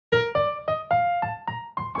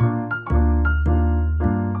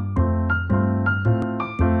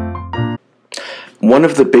One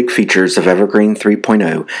of the big features of Evergreen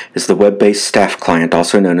 3.0 is the web-based staff client,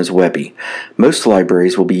 also known as Webby. Most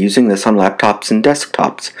libraries will be using this on laptops and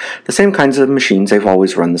desktops, the same kinds of machines they've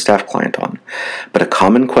always run the staff client on. But a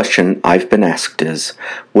common question I've been asked is,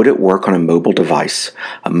 would it work on a mobile device?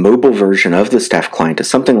 A mobile version of the staff client is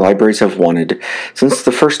something libraries have wanted since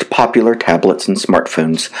the first popular tablets and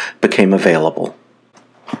smartphones became available.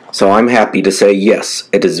 So I'm happy to say yes,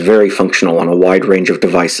 it is very functional on a wide range of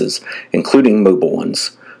devices, including mobile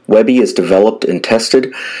ones. Webby is developed and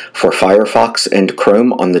tested for Firefox and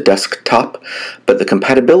Chrome on the desktop, but the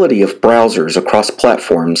compatibility of browsers across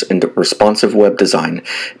platforms and responsive web design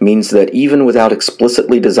means that even without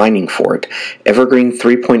explicitly designing for it, Evergreen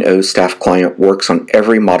 3.0 Staff Client works on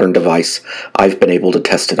every modern device I've been able to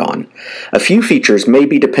test it on. A few features may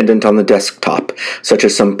be dependent on the desktop, such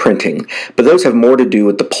as some printing, but those have more to do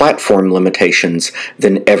with the platform limitations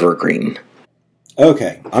than Evergreen.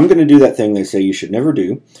 Okay, I'm going to do that thing they say you should never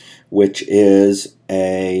do, which is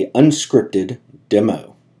a unscripted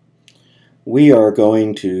demo. We are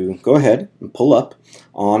going to go ahead and pull up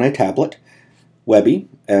on a tablet Webby,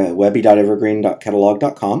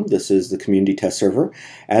 webby.evergreen.catalog.com. This is the community test server.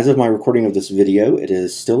 As of my recording of this video, it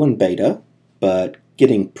is still in beta, but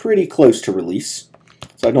getting pretty close to release,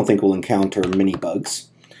 so I don't think we'll encounter many bugs.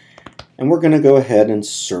 And we're going to go ahead and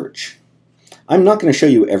search. I'm not going to show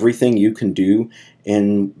you everything you can do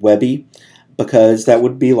in Webby because that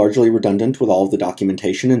would be largely redundant with all of the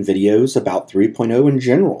documentation and videos about 3.0 in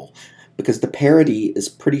general, because the parity is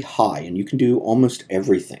pretty high and you can do almost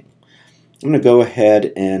everything. I'm going to go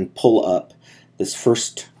ahead and pull up this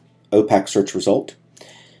first OPAC search result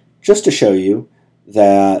just to show you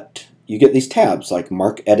that you get these tabs like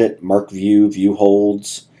Mark Edit, Mark View, View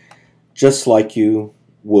Holds, just like you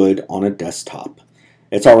would on a desktop.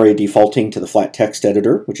 It's already defaulting to the flat text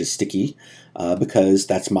editor, which is sticky, because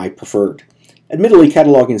that's my preferred. Admittedly,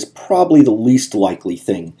 cataloging is probably the least likely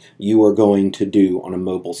thing you are going to do on a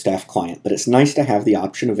mobile staff client, but it's nice to have the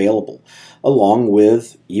option available, along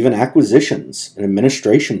with even acquisitions and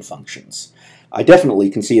administration functions. I definitely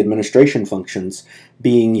can see administration functions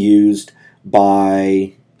being used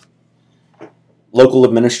by local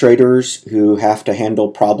administrators who have to handle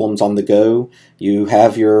problems on the go. You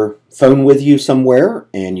have your phone with you somewhere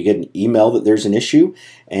and you get an email that there's an issue,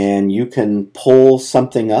 and you can pull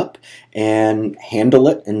something up and handle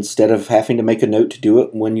it instead of having to make a note to do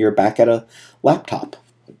it when you're back at a laptop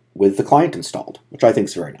with the client installed, which I think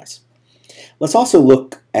is very nice. Let's also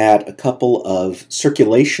look at a couple of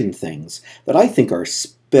circulation things that I think are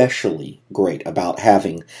especially great about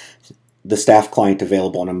having the staff client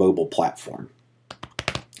available on a mobile platform.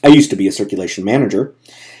 I used to be a circulation manager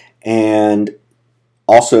and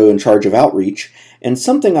also in charge of outreach, and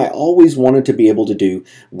something I always wanted to be able to do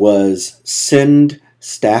was send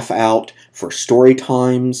staff out for story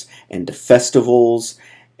times and to festivals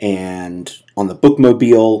and on the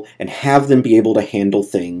bookmobile and have them be able to handle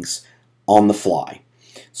things on the fly.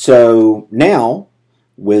 So now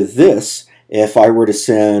with this, if I were to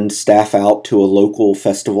send staff out to a local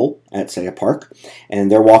festival at, say, a park,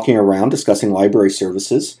 and they're walking around discussing library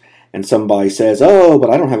services, and somebody says, "Oh, but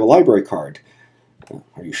I don't have a library card."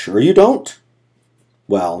 "Are you sure you don't?"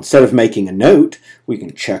 Well, instead of making a note, we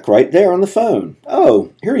can check right there on the phone. "Oh,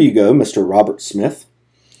 here you go, Mr. Robert Smith."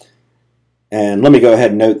 And let me go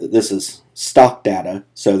ahead and note that this is stock data,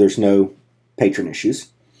 so there's no patron issues.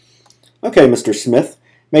 "Okay, Mr. Smith,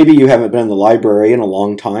 maybe you haven't been in the library in a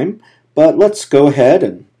long time, but let's go ahead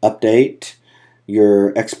and update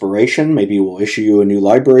your expiration. Maybe we'll issue you a new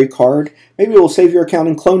library card. Maybe we'll save your account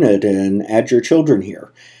and clone it and add your children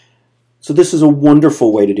here." So this is a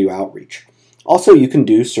wonderful way to do outreach. Also, you can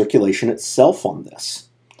do circulation itself on this.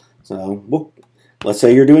 So let's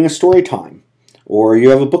say you're doing a story time or you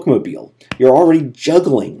have a bookmobile. You're already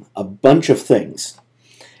juggling a bunch of things.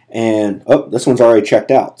 And, oh, this one's already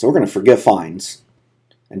checked out. So we're going to forgive fines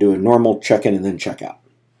and do a normal check-in and then check-out.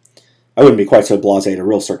 I wouldn't be quite so blasé at a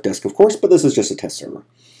real circ desk, of course, but this is just a test server.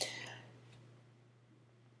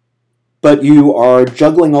 But you are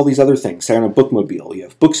juggling all these other things. Say on a bookmobile, you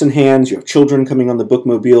have books in hands, you have children coming on the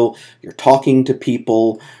bookmobile, you're talking to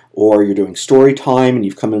people, or you're doing story time and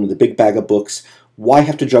you've come in with a big bag of books. Why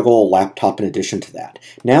have to juggle a laptop in addition to that?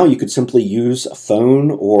 Now you could simply use a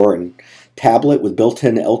phone or a tablet with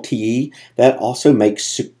built-in LTE. That also makes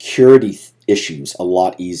security issues a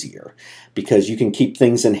lot easier, because you can keep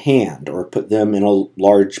things in hand or put them in a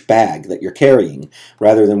large bag that you're carrying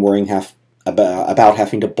rather than worrying about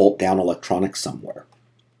having to bolt down electronics somewhere.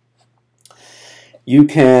 You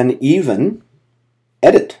can even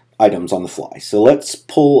edit items on the fly. So let's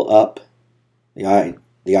pull up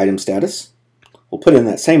the item status. We'll put in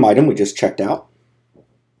that same item we just checked out.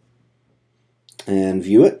 and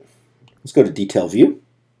view it. Let's go to Detail View.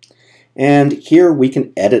 And here we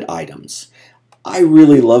can edit items. I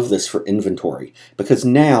really love this for inventory because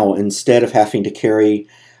now instead of having to carry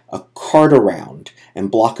a cart around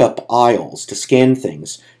and block up aisles to scan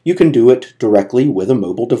things, you can do it directly with a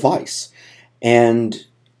mobile device. And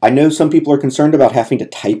I know some people are concerned about having to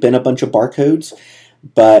type in a bunch of barcodes,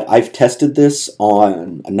 but I've tested this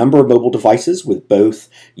on a number of mobile devices with both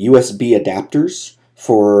USB adapters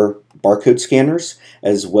for barcode scanners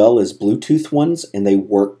as well as Bluetooth ones, and they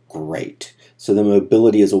work great. So the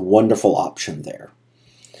mobility is a wonderful option there.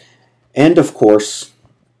 And of course,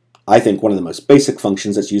 I think one of the most basic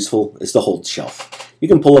functions that's useful is the holds shelf. You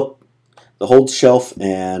can pull up the holds shelf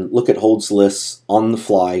and look at holds lists on the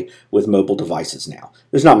fly with mobile devices now.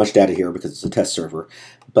 There's not much data here because it's a test server,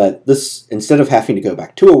 but this, instead of having to go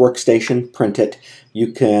back to a workstation, print it,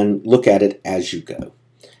 you can look at it as you go.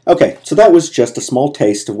 Okay, so that was just a small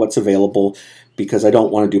taste of what's available because I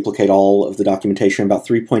don't want to duplicate all of the documentation about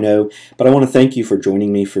 3.0, but I want to thank you for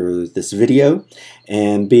joining me for this video,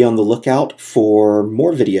 and be on the lookout for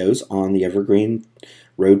more videos on the Evergreen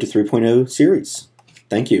Road to 3.0 series.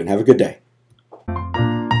 Thank you, and have a good day.